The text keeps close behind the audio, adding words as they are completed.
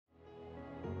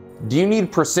Do you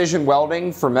need precision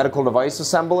welding for medical device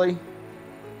assembly?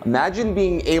 Imagine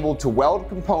being able to weld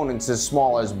components as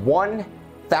small as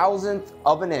 1/1000th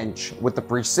of an inch with the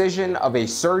precision of a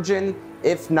surgeon,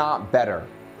 if not better.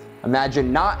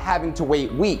 Imagine not having to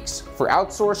wait weeks for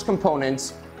outsourced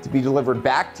components to be delivered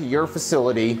back to your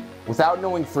facility without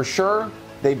knowing for sure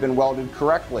they've been welded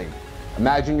correctly.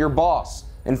 Imagine your boss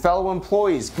and fellow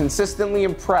employees consistently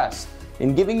impressed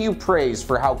and giving you praise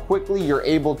for how quickly you're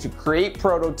able to create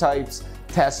prototypes,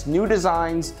 test new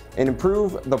designs, and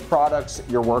improve the products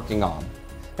you're working on.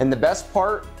 And the best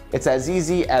part, it's as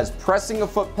easy as pressing a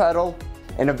foot pedal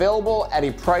and available at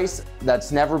a price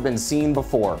that's never been seen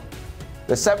before.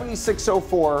 The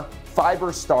 7604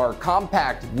 FiberStar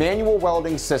compact manual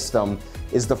welding system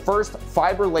is the first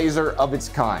fiber laser of its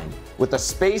kind, with a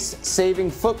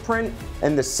space-saving footprint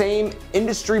and the same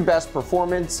industry-best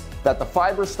performance that the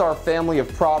FiberStar family of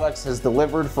products has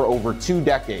delivered for over 2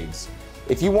 decades.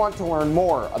 If you want to learn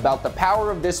more about the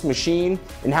power of this machine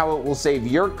and how it will save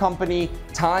your company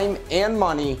time and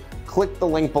money, click the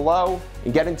link below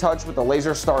and get in touch with the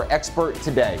LaserStar expert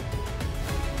today.